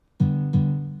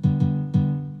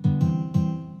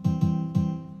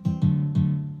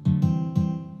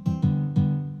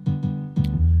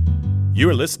You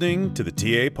are listening to the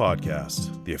TA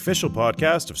Podcast, the official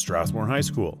podcast of Strathmore High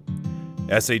School.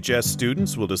 SHS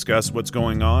students will discuss what's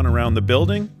going on around the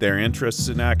building, their interests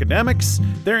in academics,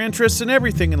 their interests in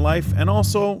everything in life, and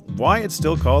also why it's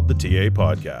still called the TA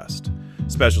Podcast.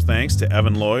 Special thanks to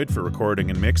Evan Lloyd for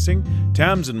recording and mixing,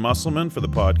 Tamsin Musselman for the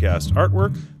podcast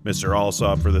artwork, Mr.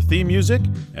 Alsop for the theme music,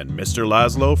 and Mr.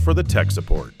 Laszlo for the tech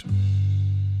support.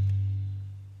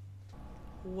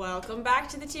 Welcome back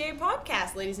to the TA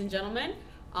Podcast, ladies and gentlemen.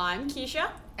 I'm Keisha.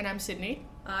 And I'm Sydney.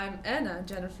 I'm Anna,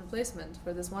 Jenna's replacement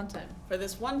for this one time. For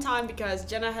this one time, because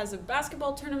Jenna has a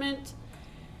basketball tournament,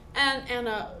 and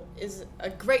Anna is a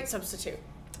great substitute.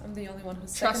 I'm the only one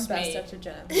who's Trust second me. best after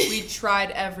Jenna. We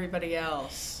tried everybody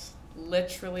else.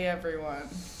 Literally everyone.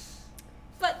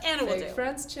 But Anna will Fake do.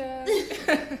 friends check.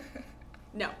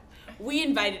 No. We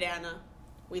invited Anna.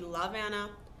 We love Anna.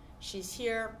 She's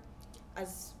here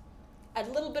as a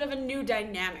little bit of a new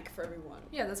dynamic for everyone.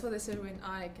 Yeah, that's what they say when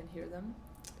I can hear them.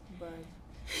 But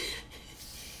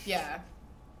Yeah.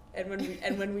 And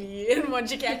when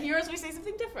she can't hear us, we say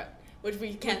something different, which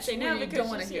we can't say now we because don't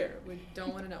want to she's hear. here. We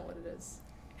don't want to know what it is.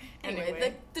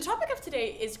 Anyway, the topic of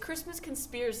today is Christmas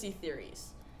conspiracy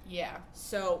theories. Yeah.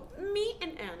 So, me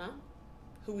and Anna,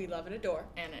 who we love and adore,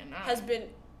 Anna and I.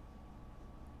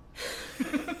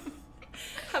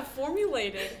 have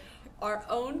formulated our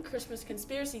own Christmas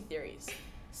conspiracy theories.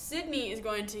 Sydney is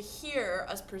going to hear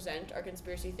us present our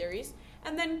conspiracy theories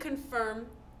and then confirm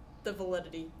the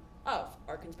validity of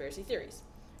our conspiracy theories.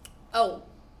 Oh,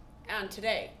 and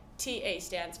today, TA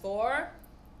stands for,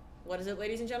 what is it,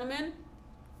 ladies and gentlemen?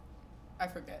 I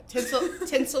forget.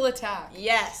 Tinsel attack.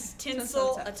 Yes,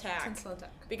 Tinsel Attack. Tinsel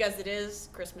attack. Because it is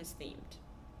Christmas themed.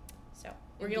 So,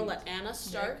 we're going to let Anna Merry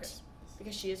start Christmas.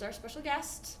 because she is our special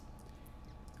guest.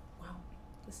 Wow.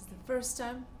 This is the first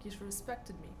time Keisha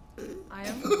respected me. I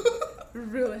am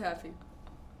really happy.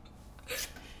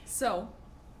 So,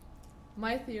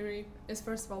 my theory is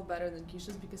first of all better than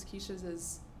Keisha's because Keisha's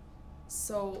is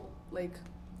so,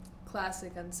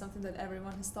 classic and something that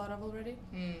everyone has thought of already.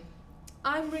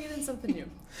 I'm bringing in something new.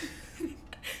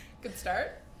 Good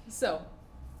start. So,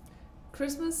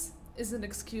 Christmas is an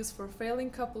excuse for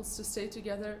failing couples to stay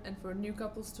together and for new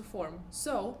couples to form.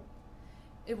 So,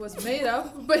 it was made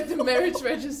up by the marriage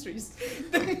registries.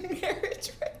 The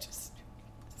marriage registry.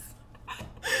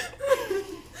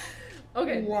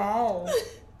 Okay, Wow.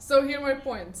 so here are my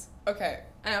points. Okay.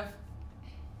 I have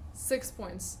 6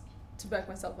 points to back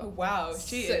myself Oh, up. wow.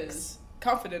 She 6. is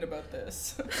confident about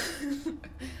this.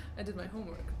 I did my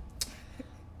homework.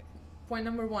 Point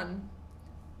number 1.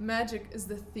 Magic is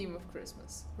the theme of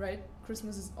Christmas, right?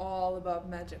 Christmas is all about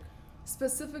magic.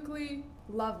 Specifically,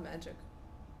 love magic.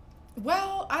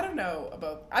 Well, I don't know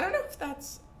if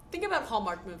that's... Think about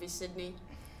Hallmark movies, Sydney.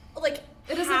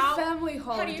 It is how- a family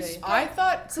how do you holiday. I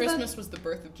thought So then- Christmas was the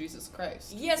birth of Jesus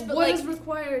Christ. Yes, but What is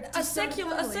required to a start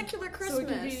secular family? Christmas So it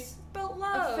can be about a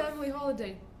love. family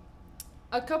holiday.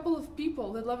 A couple of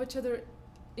people that love each other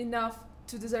enough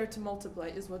to desire to multiply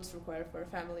is what's required for a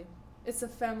family. It's a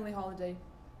family holiday.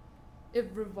 It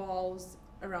revolves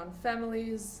around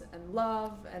families and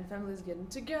love and families getting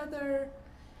together.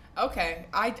 Okay.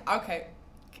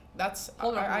 That's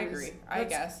Hallmark I movies. agree. I That's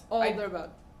guess. all they're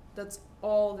about. That's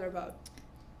all they're about.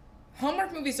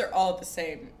 Hallmark movies are all the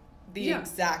same. The Yeah.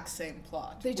 exact same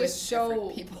plot. They with just different show-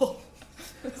 people.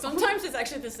 Sometimes it's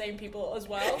actually the same people as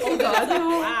well. Oh, God.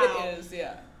 Wow. It is,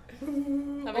 yeah. Have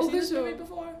I All seen the this show. movie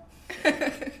before?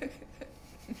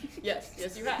 Yes,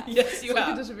 you have. Yes, you It's like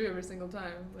have. a déjà vu every single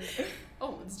time.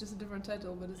 Oh, it's just a different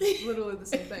title, but it's literally the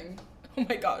same thing. Oh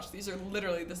my gosh, these are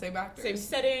literally the same actors. Same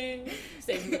setting,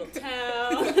 same little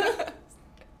town.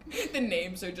 The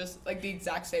names are just the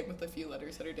exact same with a few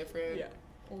letters that are different. Yeah.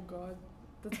 Oh God,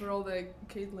 that's where all the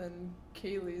Caitlin,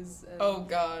 Kayleys, and Oh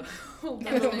god. all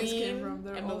those names came from.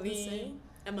 They're all the Emily, same.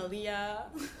 Emilia.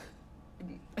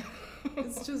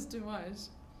 It's just too much.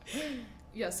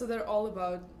 Yeah, so they're all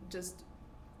about just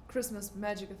Christmas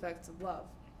magic effects of love.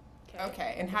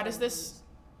 Okay, and how does this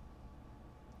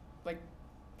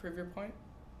prove your point?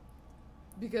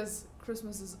 Because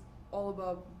Christmas is all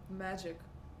about magic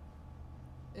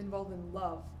involving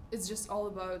love. It's just all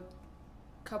about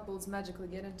couples magically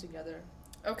getting together,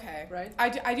 Okay. right?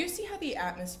 I do see how the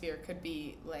atmosphere could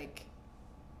be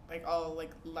all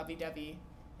lovey-dovey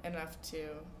enough to,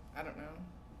 I don't know,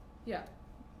 Yeah,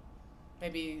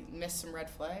 maybe miss some red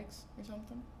flags or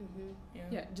something.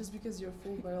 Mm-hmm. yeah. Just because you're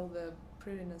fooled by all the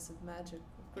prettiness of magic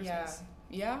of Yeah. Christmas.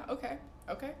 Yeah, okay.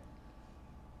 Okay.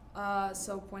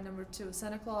 So point number 2,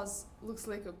 Santa Claus looks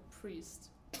like a priest.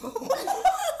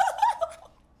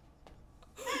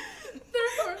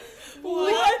 Therefore,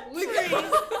 What Lick- priest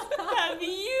have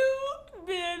you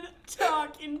been talking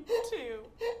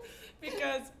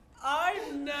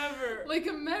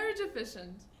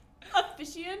Efficient.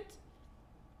 Officiant?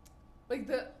 Like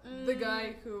the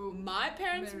guy who... My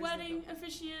parents' marries wedding the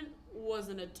officiant was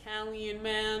an Italian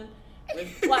man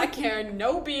with black hair,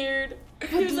 no beard.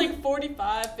 He was like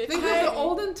 45, 50. Think of the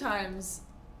olden times.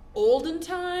 Olden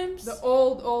times? The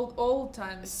old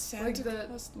times. Santa like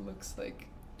Claus looks like...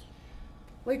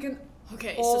 Like an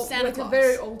Okay, old, so Santa like Claus. a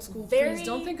very old school. Very Please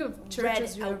don't think of church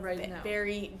as you have right now.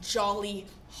 Very jolly,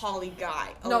 holly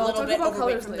guy. A No, I'll little talk bit about overweight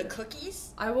colours from later. the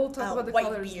cookies. I will talk about the white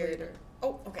colors beard. later.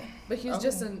 Oh, okay. But he's Oh.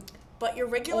 just an But your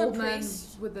regular old man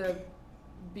priest. with a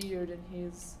beard, and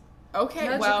he's Okay,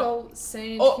 magical well...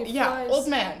 saint. Oh, he yeah, flies, old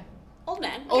man. Old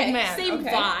man. Old Okay, man, Same okay.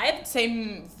 vibe.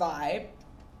 Same vibe.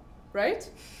 right?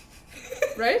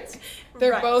 Right?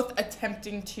 They're Right. both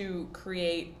attempting to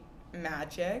create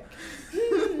magic,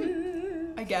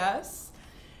 I guess.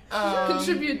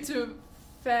 Contribute to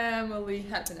family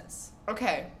happiness.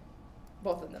 Okay,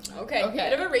 Both of them. Okay, Okay.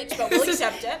 bit of a reach, but we'll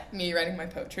accept it. me writing my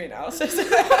poetry analysis.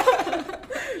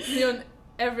 Me on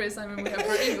every assignment we have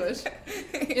for English.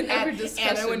 In every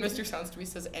discussion. Anna, when Mr. Soundsby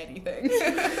says anything.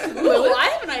 Ooh, I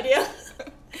have an idea.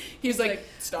 He's like,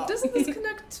 stop. Doesn't this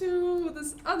connect to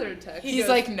this other text? He's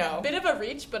like, no. Bit of a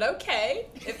reach, but okay.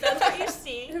 If that's what you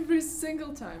see. Every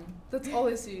single time. That's all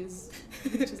I see is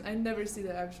pictures. I never see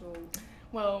the actual...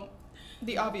 Well,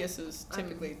 the obvious is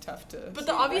typically tough to But see,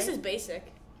 the obvious right? is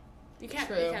basic. You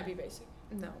can't be basic.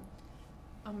 No.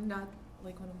 I'm not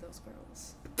like one of those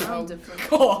girls. Oh, I'm different.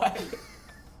 God.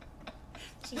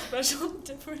 She's special and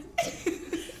different.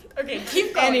 Okay,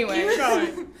 keep going. Anyway. Keep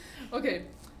going. Okay.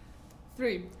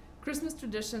 3. Christmas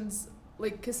traditions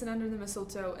like kissing under the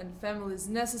mistletoe and families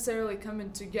necessarily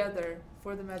coming together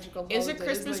for the magical holiday. Is a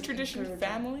Christmas like, tradition encouraging.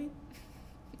 family?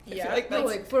 I Yeah. feel like No, that's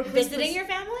like for Christmas, Visiting your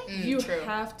family? you true.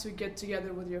 have to get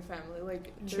together with your family.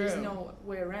 Like there's True. no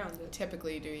way around it,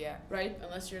 Typically you do, yeah. right?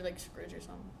 Unless you're like Scrooge or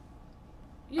something.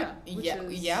 Yeah. which Yeah,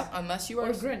 is- yeah, unless you or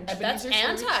are Grinch. That's Ebenezer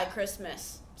Scrooge.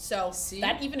 anti-Christmas. So See?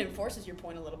 that even enforces your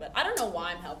point a little bit. I don't know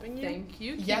why I'm helping you. Thank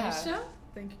you, Keisha. Yeah.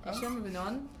 Thank you, Keisha. Oh. Moving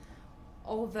on.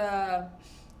 All the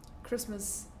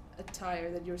Christmas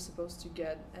attire that you're supposed to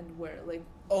get and wear, like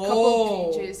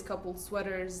couple PJs, couple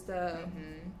sweaters,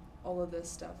 all of this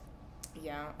stuff,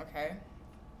 Yeah, okay.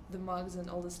 the mugs and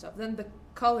all this stuff. Then the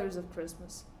colors of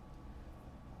Christmas.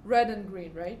 Red and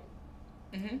green, right?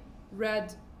 Mm-hmm.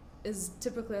 Red is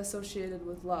typically associated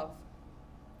with love.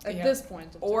 At Yeah. this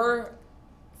point. in time. Or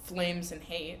flames and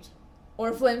hate.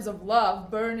 Or flames of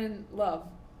love, burning love.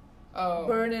 Oh.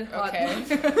 Burning hot Okay.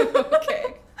 love.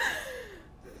 Okay.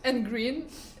 And green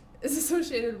is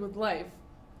associated with life.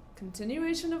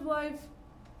 Continuation of life.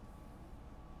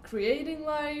 Creating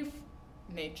life.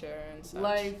 Nature and such.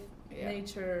 Life, Yeah.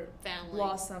 nature, Family.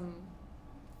 blossom,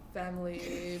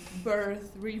 family,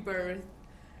 birth, rebirth.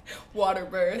 Water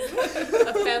birth.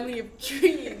 A family of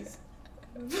trees.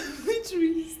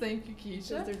 Trees. Thank you,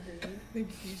 Keisha. Those are green. Thank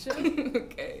you, Keisha.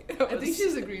 Okay. I think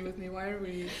she's agreeing with me. Why are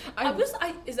we...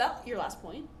 Is that your last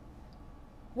point?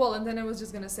 Well, and then I was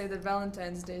just going to say that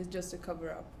Valentine's Day is just a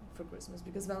cover-up for Christmas,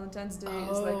 because Valentine's Day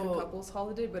is like a Oh. couple's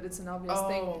holiday, but it's an obvious Oh,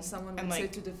 thing someone and would say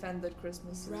like- to defend that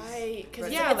Christmas is... Right. Because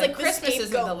Right. Yeah, it's like the Christmas isn't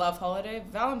the scapegoat. love holiday.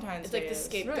 Valentine's It's Day like the is.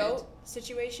 scapegoat Right.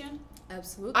 situation.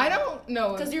 Absolutely. I don't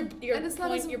know. Because you're And it's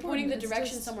not as you're pointing the important, it's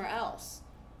direction just- somewhere else.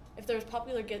 If there's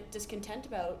popular discontent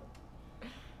about.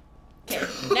 Okay,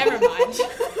 never mind.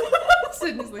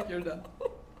 Sydney's like, you're done.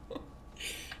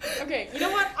 Okay, you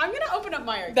know what? I'm gonna open up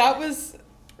my argument, That was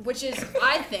which is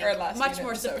I think Our last much unit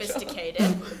more of social.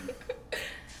 sophisticated.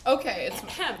 okay. It's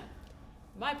Ahem.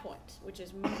 My point, which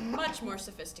is much more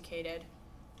sophisticated.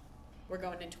 We're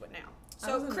going into it now. I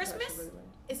So was under Christmas pressure, by the way.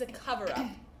 is a cover-up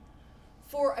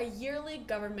for a yearly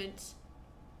government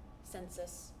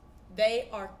census. They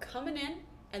are coming in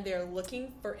and they're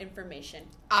looking for information.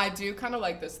 I do kind of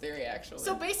like this theory actually.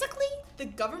 So basically, the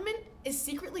government is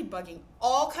secretly bugging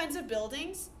all kinds of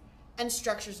buildings and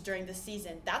structures during the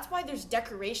season. That's why there's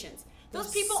decorations.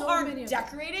 Those There's people so aren't many of them.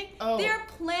 decorating. Oh. They're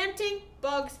planting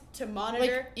bugs to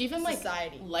monitor like even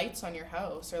society. like lights on your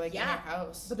house or like Yeah. in your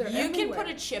house. But they're You can everywhere. put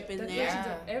a chip in Decorations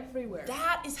there. Yeah. are everywhere.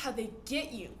 That is how they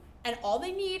get you. And all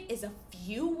they need is a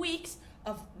few weeks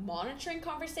of monitoring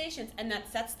conversations, and that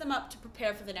sets them up to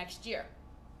prepare for the next year.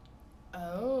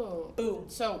 Oh. Boom.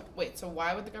 So wait. So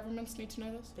why would the governments need to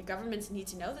know this? The governments need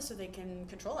to know this so they can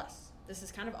control us. This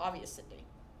is kind of obvious, Sydney.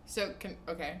 So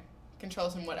control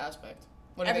us in what aspect?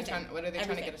 What are Everything. they trying to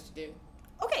Everything. get us to do?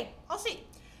 Okay, I'll see.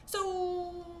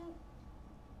 So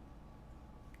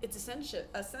it's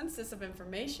a census of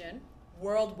information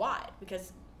worldwide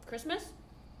because Christmas,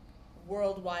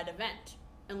 worldwide event.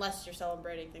 unless you're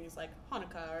celebrating things like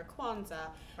Hanukkah or Kwanzaa.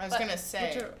 I was But- gonna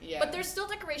say, which are- yeah. But there's still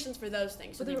decorations for those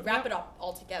things, so But they they're- wrap it up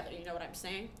all together. You know what I'm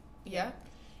saying? yeah.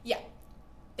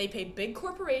 They pay big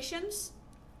corporations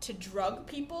to drug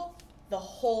people the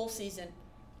whole season.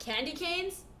 Candy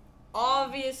canes,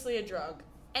 obviously a drug.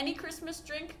 Any Christmas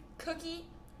drink, cookie,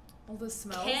 All the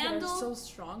smells Candle. that are so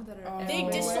strong that are Oh. they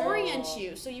Everywhere. disorient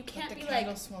you, so you But can't the be candle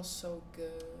like, smells so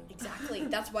good. exactly.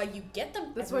 That's why you get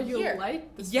them. That's every why you year.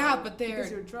 like the Yeah, smell, but they're-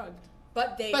 because you're drugged.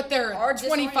 But they But they're are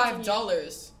disorienting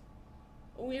 $25, you.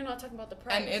 We're not talking about the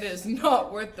price. and it is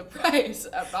not worth the price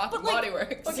at Bath But, and like- Body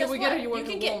Works. But See, guess we get what? it, you work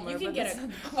can at get, Walmart, you can but get that's a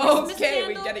not- Christmas Okay,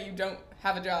 we candle. get it. You don't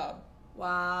have a job.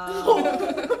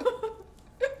 Wow.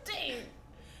 Dang.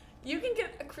 You can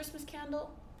get a Christmas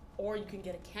candle, or you can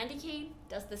get a candy cane.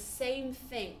 Does the same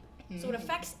thing. So it Mhm.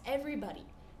 affects everybody.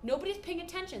 Nobody's paying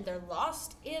attention. They're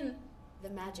lost in the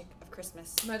magic of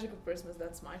Christmas. Magic of Christmas,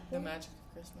 that's my The point. magic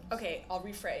of Christmas. Okay, I'll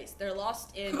rephrase. They're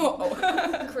lost in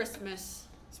Oh. Christmas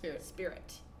Spirits.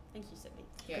 spirit. Thank you, Sydney.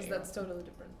 Yeah, Because you're that's totally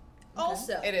different.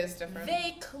 Also, right. It is different.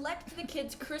 they collect the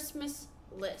kids' Christmas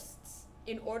lists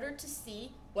in order to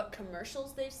see what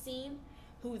commercials they've seen,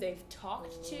 who they've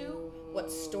talked to, what Ooh.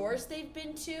 stores they've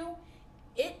been to.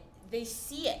 They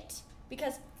see it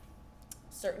because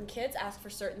certain kids ask for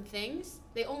certain things.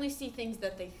 They only see things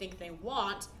that they think they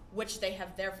want, which they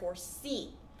have therefore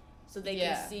seen. So they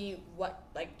Yeah. can see what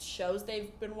like shows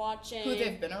they've been watching, Who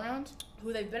they've been around?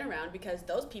 because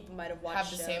those people might have watched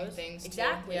Have the shows. same things too,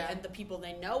 exactly, yeah. and the people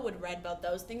they know would read about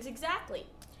those things exactly.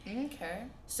 Okay.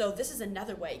 So this is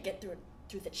another way to get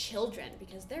through the children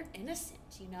because they're innocent,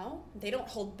 you know? They don't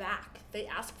hold back. They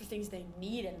ask for things they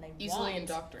need and they Easily want.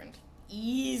 indoctrined.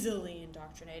 Easily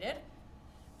indoctrinated.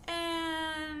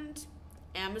 And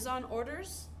Amazon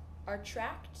orders are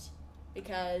tracked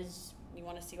because you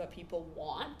want to see what people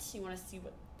want. You want to see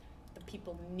what the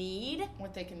people need.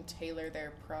 What they can tailor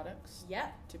their products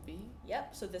Yep, to be.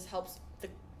 yep. So this helps the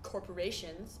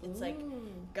corporations. It's like Ooh.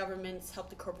 governments help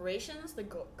the corporations. The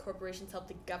corporations help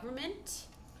the government.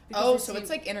 Because Oh, they so see- it's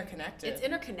like interconnected. It's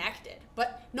interconnected,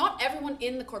 but not everyone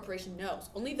in the corporation knows.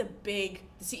 Only the big,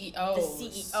 the CEOs. the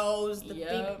CEOs, the big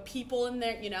Yep. people in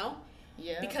there, you know?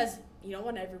 Yeah. Because you don't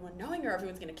want everyone knowing or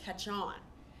everyone's going to catch on.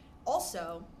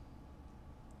 Also,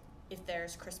 if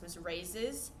there's Christmas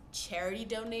raises, charity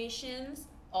donations,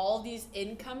 all these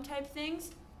income type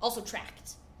things, also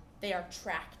tracked. They are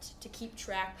tracked to keep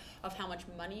track of how much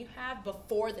money you have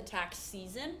before the tax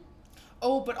season.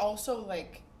 Oh, but also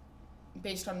like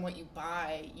based on what you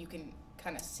buy, you can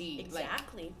kind of see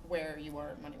Exactly. like where you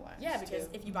are money wise. Yeah, because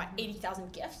too. if you buy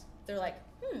 80,000 gifts, they're like,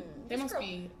 They this must girl,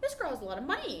 be. this girl has a lot of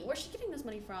money. Where's she getting this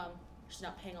money from? She's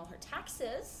not paying all her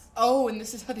taxes. Oh, and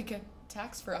this is how they get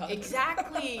tax fraud.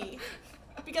 Exactly.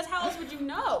 Because how else would you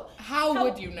know? How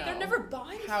would you know? They're never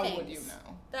buying How things. would you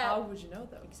know? That How would you know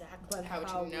though? exactly. But How would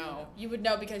how you know? You would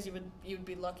know because you would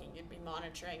be looking, you'd be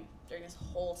monitoring during this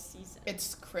whole season.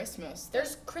 It's Christmas.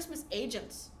 There's Christmas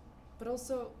agents. But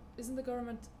also, isn't the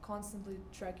government constantly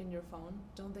tracking your phone?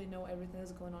 Don't they know everything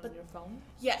that's going on But- in your phone?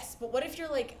 Yes, but what if you're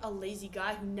like a lazy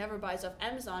guy who never buys off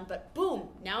Amazon, but boom,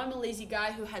 now I'm a lazy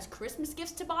guy who has Christmas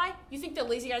gifts to buy? You think the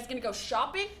lazy guy's gonna go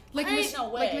shopping? like Ain't no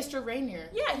way. like Mr. Rainier.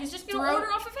 Yeah, he's just gonna Throughout-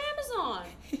 order off of Amazon.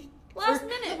 Last For-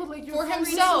 No, minute. but like your For phone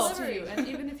himself. listens to you, and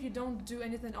even if you don't do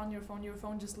anything on your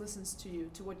phone just listens to you,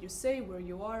 to what you say, where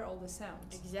you are, all the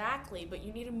sounds. Exactly, but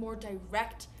you need a more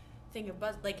direct thing of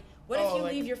buzz. Like, what Oh, if you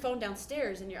like- leave your phone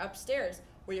downstairs and you're upstairs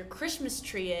where your Christmas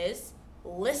tree is,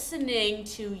 listening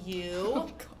to you?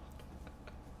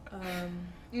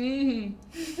 Mm.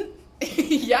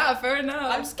 Yeah, fair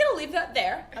enough. I'm just gonna leave that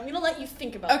there. I'm gonna let you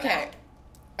think about Okay.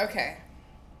 that. Okay.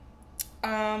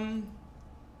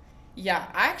 Yeah,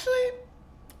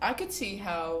 I could see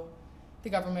how the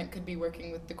government could be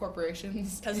working with the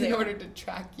corporations 'Cause in they are. order to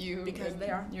track you. Because and they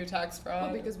are. Your tax fraud.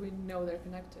 Well, because we know they're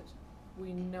connected.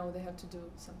 We know they have to do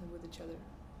something with each other.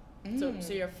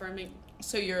 So you're affirming.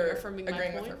 So you're affirming my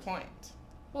agreeing with her point.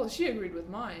 Well, she agreed with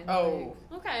mine. Oh.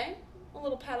 Okay, a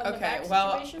little pat on the Okay, back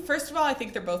well, situation. first of all, I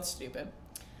think they're both stupid.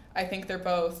 I think they're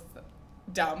both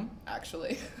dumb,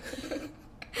 actually.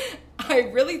 I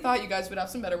really thought you guys would have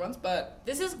some better ones, but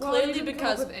This is Well, you clearly didn't come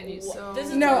up because with any, so- this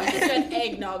is No. no. She's had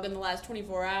eggnog in the last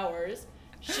 24 hours.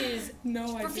 She's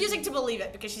no, I refusing to believe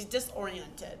it because she's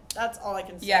disoriented. That's all I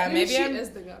can say. Yeah, maybe maybe she I'm- is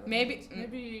the government.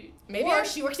 maybe- maybe Or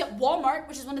she works at Walmart,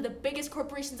 which is one of the biggest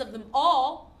corporations of them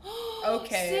all.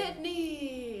 Okay.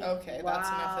 Sydney. Okay, that's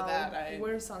enough of that.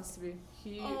 Where sounds to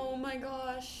be? Oh my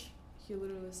gosh. He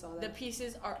literally saw The that.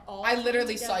 pieces are all. I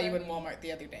literally saw you in Walmart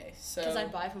the other day. So Because I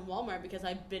buy from Walmart because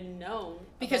I've been known.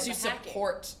 because about you the hacking.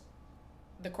 support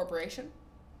the corporation.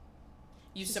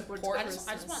 You She support. supports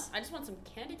I Christmas. just want some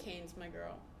candy canes, my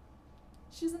girl.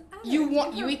 She's an addict. You Give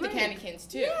her a eat the break. candy canes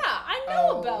too. Yeah, I know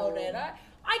Oh. about it.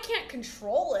 I can't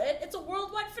control it. It's a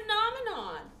worldwide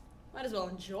phenomenon. Might as well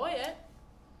enjoy it.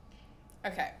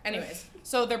 Okay. Anyways,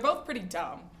 so they're both pretty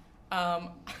dumb.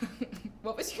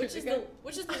 What was yours again?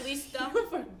 Which is the least dumb? I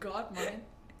forgot mine.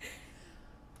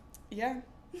 Yeah.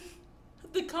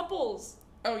 The couples.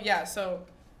 Oh yeah. So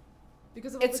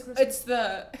Because of all it's the Christmas. it's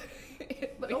the.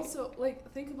 But also,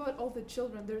 like, think about all the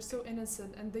children. They're so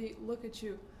innocent, and they look at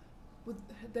you with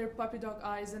their puppy dog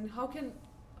eyes. And how can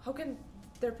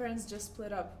their parents just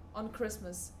split up on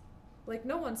Christmas? Like,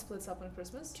 no one splits up on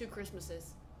Christmas. 2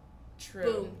 Christmases. True.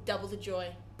 Boom, double the joy.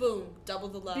 Boom, double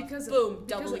the love. Because Boom, of,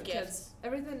 double because the of gifts. kids.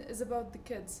 Everything is about the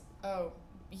kids. Oh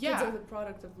Kids yeah. are the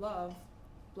product of love.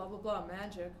 Blah blah blah.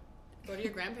 Magic. Go to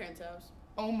your grandparents' house.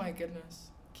 Oh my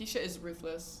goodness. Keisha is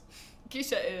ruthless.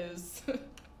 Keisha is.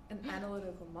 An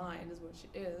analytical mind is what she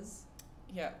is.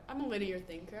 Yeah. I'm a linear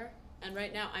thinker, and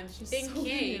right now I'm She's thinking. so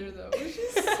linear, though.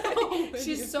 She's so linear.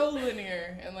 She's so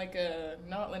linear in like a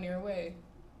not linear way.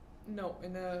 No,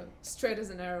 in a straight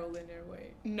as an arrow linear way.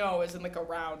 No, as in like a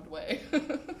round way.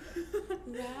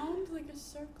 Round like a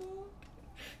circle.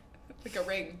 Like a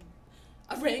ring.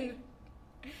 A ring.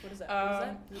 What is that? What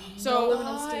is that? So- Living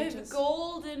on 5 stages.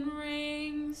 golden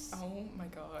rings. Oh my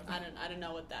god. I don't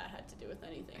know what that had to do with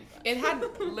anything. But. It had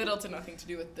little to nothing to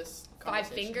do with this 5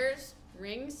 conversation. fingers,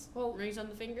 rings, Well- rings on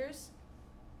the fingers.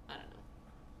 I don't know.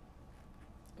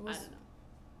 It I was don't know.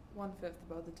 1/5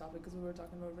 about the topic because we were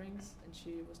talking about rings and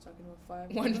she was talking about 5.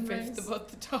 1/5 rings. about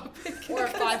the topic. Or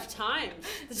 5 times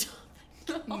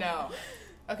the topic. No.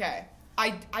 Okay.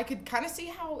 I could kind of see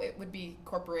how it would be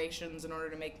corporations in order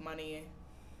to make money.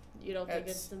 You don't think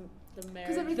It's- it's the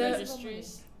marriage everything's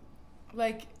registries?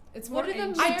 Like It's What more are the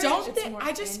ancient. I don't It's think more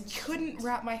I just ancient. couldn't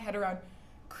wrap my head around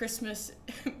Christmas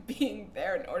being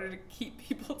there in order to keep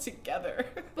people together.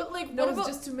 But like, No, what it's about?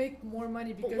 just to make more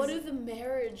money because But what do the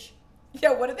marriage?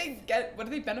 Yeah, what do they get? What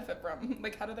do they benefit from?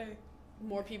 Like, how do they?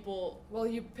 More people. well,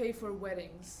 you pay for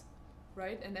weddings,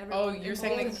 right? And everyone you're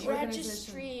saying, like, involved in people- the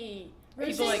organization. Registry. Are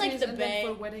you People, saying like- like the and then bay?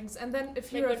 for weddings, and then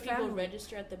if Like you're a when people family,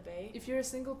 register at the bay? if you're a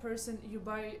single person, you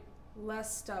buy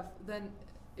less stuff than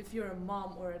if you're a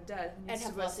mom or a dad who And needs to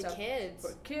have buy lots of stuff kids.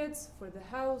 for kids, for the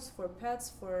house, for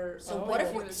pets, for. So Oh. what if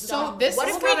for we the So stop? dog. this What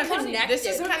is if we kind of connected? this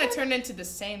is They're kind of kind- turned into the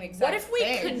same exact. What if we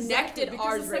thing. connected because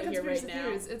ours it's right not here, right conspiracy now?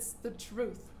 theories, it's the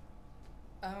truth.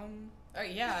 Oh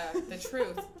yeah, the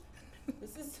truth.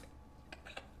 This is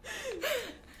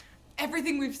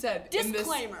Everything we've said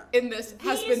disclaimer. in this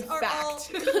has These been are all fact.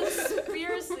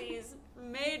 conspiracies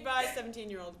made by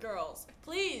 17-year-old girls.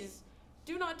 Please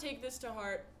do not take this to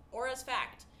heart or as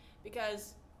fact,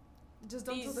 because Just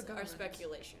don't tell these the are government.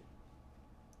 speculation.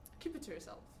 Keep it to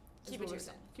yourself. is Keep what it to we're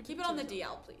yourself. saying. Keep it on the to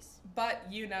yourself. DL, please. But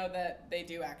you know that they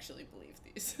do actually believe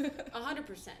these.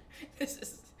 100%. This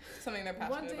is something they're One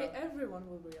passionate day about. everyone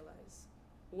will realize.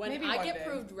 When Maybe I one get day.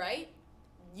 proved right,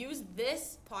 use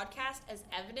this podcast as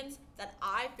evidence that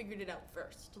I figured it out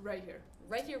first. Right here.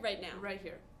 Right here, right now. Right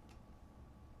here.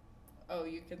 Oh,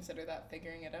 you consider that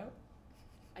figuring it out?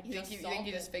 I You just think you solved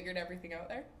just it. figured everything out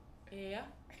there? Yeah,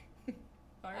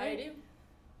 All I right. do.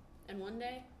 And one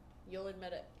day, you'll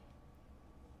admit it.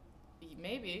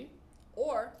 Maybe.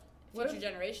 Or What future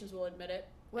generations will admit it,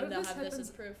 what and if they'll this have this happens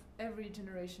as proof. every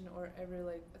generation or every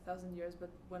like 1,000 years, but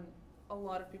when a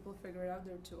lot of people figure it out,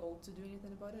 they're too old to do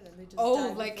anything about it, and they just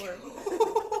die before.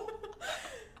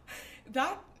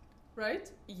 That Right?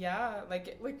 yeah,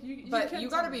 like Like you. but can't you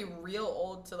gotta tell be me. real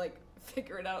old to like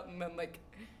figure it out and then like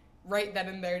right then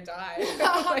and there die.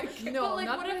 Like, No, But, like,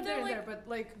 not what right if there they're, and there, but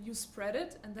like you spread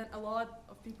it, and then a lot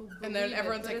of people. and then believe it,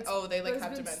 everyone's but like, it's- oh, they like but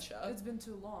have it's been dementia. It's been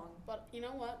too long. But you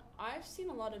know what? I've seen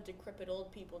a lot of decrepit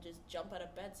old people just jump out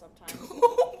of bed sometimes.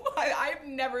 I've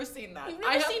never seen that. You've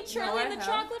I never have- seen Charlie no, and I the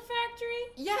have. Chocolate Factory?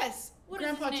 Yes, What is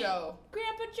Grandpa his name? Joe.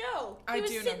 Grandpa Joe. I He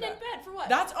was do know sitting in that. bed for what?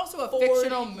 That's also a 40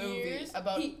 fictional movie years.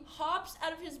 about. He hops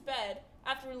out of his bed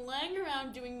after laying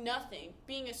around doing nothing,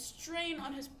 being a strain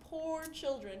on his poor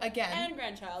children Again. and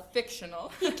grandchild.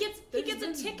 fictional. He gets There's a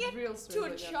been ticket real to stories a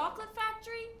like that. chocolate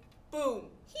factory. Boom.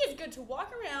 He is good to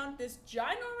walk around this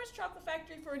ginormous chocolate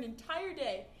factory for an entire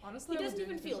day. Honestly, He I would doesn't do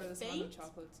even anything feel for this amount of faint.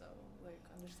 chocolate, so like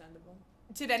understandable.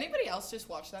 Did anybody else just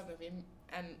watch that movie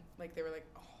and like they were like,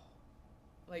 oh,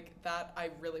 like that?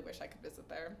 I really wish I could visit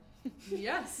there.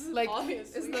 Yes. Like,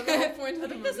 Obviously. isn't that the whole point I of the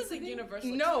think this movie? is a universal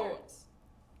No. experience.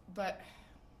 but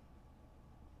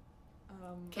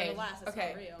But okay, alas, it's okay.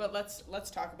 not real. But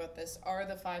let's talk about this. Are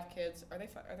the 5 kids? Are there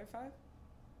 5?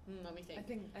 Let me think. I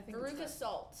think Veruca it's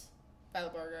Salt,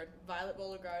 Violet Beauregard, Violet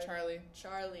Beauregard,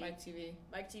 Charlie, Mike Mike TV,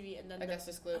 TV, and then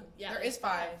Augustus Gloop. yeah, There is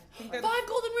 5. I think they're five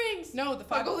golden rings. No, the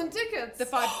 5 golden tickets. The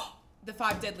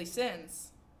 5 deadly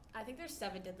sins. I think there's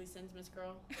 7 deadly sins, Miss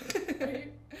Girl.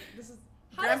 This is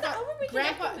How does that? How would we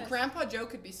connect with this? Grandpa Joe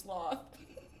could be sloth.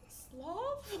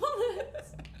 Sloth?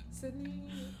 Sydney.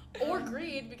 Or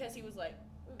greed because he was like.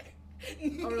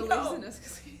 Or laziness,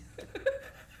 because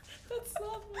That's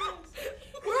slothfulness.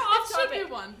 We're off it should topic.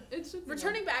 be one. It should be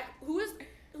Returning one. back, who is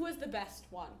the best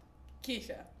one?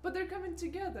 Keisha. But they're coming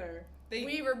together.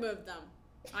 We removed them.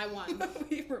 I won.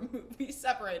 we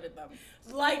separated them.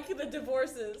 Like the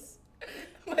divorces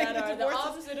Like that the are the divorces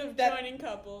opposite of that- joining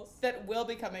couples. That will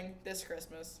be coming this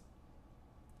Christmas.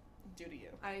 Due to you.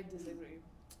 I disagree.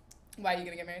 Why are you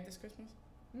gonna get married this Christmas?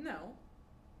 No.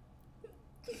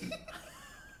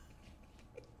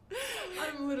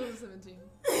 I'm literally 17.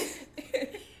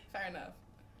 Fair enough.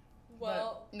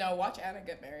 Well, But, no, watch Anna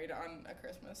get married on a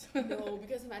Christmas. no,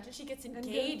 because imagine she gets get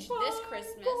engaged five this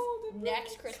Christmas. golden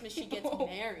Next Christmas she gets Oh.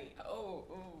 married. Oh,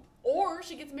 Or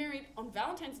she gets married on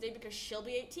Valentine's Day because she'll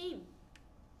be 18.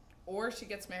 Or she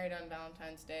gets married on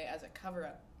Valentine's Day as a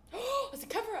cover-up It's a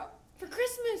cover up for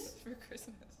Christmas. for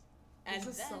Christmas. And This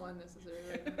is then so unnecessary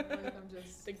right now. Like, I'm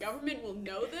just... the government will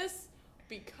know this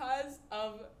because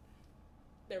of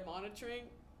their monitoring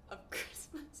of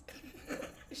Christmas.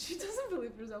 She doesn't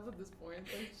believe herself at this point.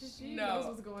 Like, she No. knows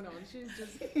what's going on. She's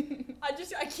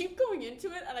just... I keep going into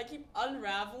it and I keep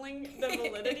unraveling the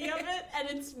validity of it, and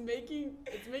it's making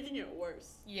it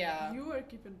worse. Yeah. You are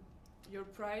keeping your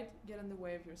pride get in the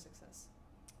way of your success.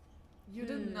 You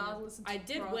did not listen to I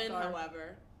did Hrothgar. win,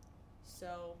 however.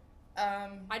 So I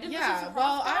didn't yeah, listen to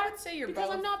well, Hrothgar I would say you're because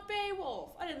both. I'm not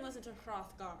Beowulf. I didn't listen to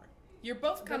Hrothgar. You're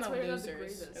both kind That's of why you're not the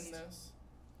losers greatest. in this.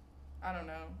 I don't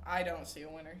know. I don't see a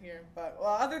winner here, but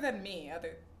well, other than me,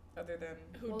 other than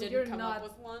Who Well, didn't you're come not- up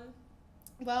with one?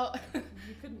 You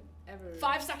You couldn't ever...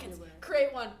 5 be a seconds. winner.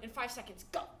 Create one in 5 seconds.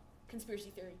 Go. Conspiracy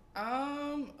theory.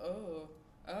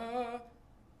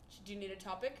 Do you need a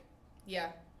topic?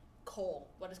 Yeah, Coal.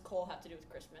 What does coal have to do with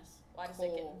Christmas? Why does it get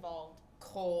Coal. involved?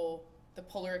 coal, the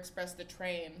Polar Express, the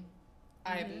train.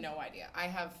 I have Mhm. no idea. I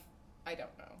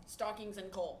don't know. Stockings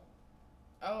and coal.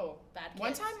 Oh, Bad one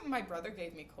kids. time my brother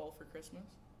gave me coal for Christmas.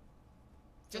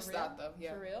 Just real? that though,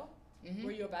 yeah. For real? Mhm.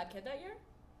 Were you a bad kid that year?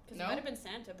 Because No. it might have been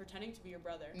Santa pretending to be your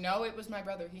brother. No, it was my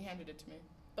brother. He handed it to me.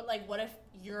 But like, what if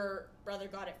your brother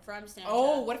got it from Santa?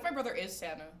 Oh, what if my brother is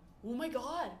Santa? Oh my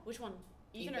God! Which one?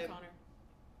 Ethan or Ethan. Connor?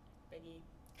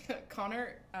 Biggie.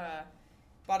 Connor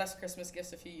bought us Christmas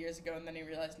gifts a few years ago, and then he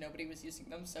realized nobody was using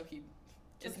them, so he is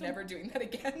Took them? never doing that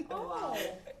again. Oh. Wow.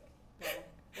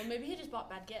 Well, maybe he just bought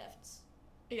bad gifts.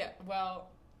 Yeah, well,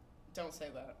 don't say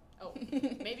that. Oh,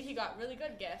 maybe he got really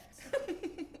good gifts.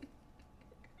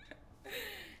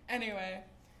 Anyway,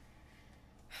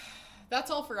 that's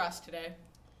all for us today.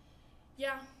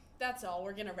 Yeah, that's all.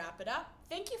 We're gonna wrap it up.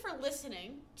 Thank you for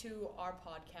listening to our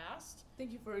podcast.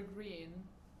 Thank you for agreeing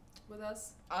with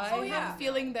us. I Oh, have yeah. a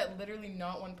feeling that literally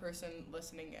not one person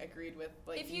listening agreed with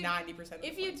like If you- 90% of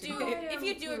If the you points do, we made. I if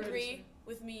you am do pretty agree sure.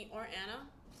 with me or Anna,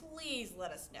 please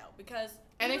let us know because.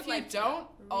 And we if would you like to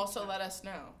don't, know. also let us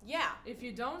know. Yeah. If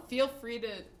you don't, Feel free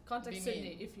to contact Be Sydney.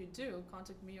 mean. If you do,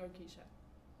 contact me or Keisha.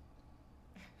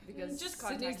 Because just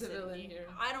Sydney's contact the villain Sydney. here.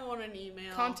 I don't want an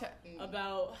email contact.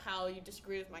 about how you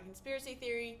disagree with my conspiracy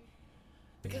theory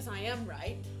because I am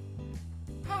right.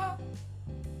 Ha.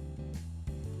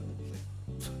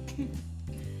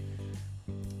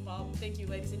 Well, thank you,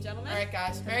 ladies and gentlemen. All right,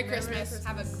 guys. Merry Merry Christmas. Christmas.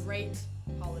 Have a great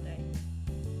holiday.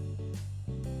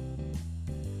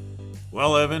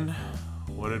 Well, Evan,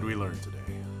 what did we learn today?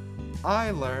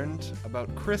 I learned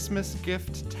about Christmas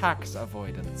gift tax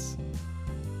avoidance.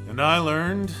 And I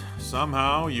learned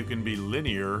somehow you can be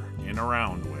linear in a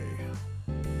round